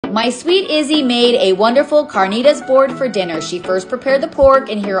My sweet Izzy made a wonderful carnitas board for dinner. She first prepared the pork,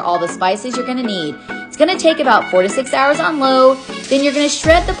 and here are all the spices you're gonna need. It's gonna take about 4 to 6 hours on low. Then you're gonna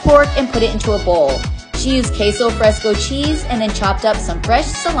shred the pork and put it into a bowl. She used queso fresco cheese and then chopped up some fresh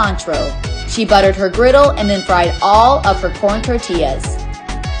cilantro. She buttered her griddle and then fried all of her corn tortillas.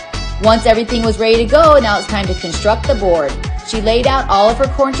 Once everything was ready to go, now it's time to construct the board. She laid out all of her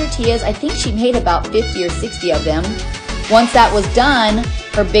corn tortillas. I think she made about 50 or 60 of them. Once that was done,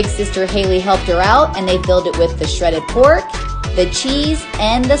 her big sister Haley helped her out, and they filled it with the shredded pork, the cheese,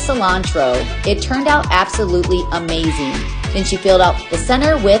 and the cilantro. It turned out absolutely amazing. Then she filled out the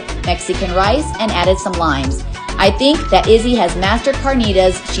center with Mexican rice and added some limes. I think that Izzy has mastered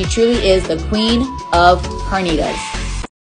carnitas. She truly is the queen of carnitas.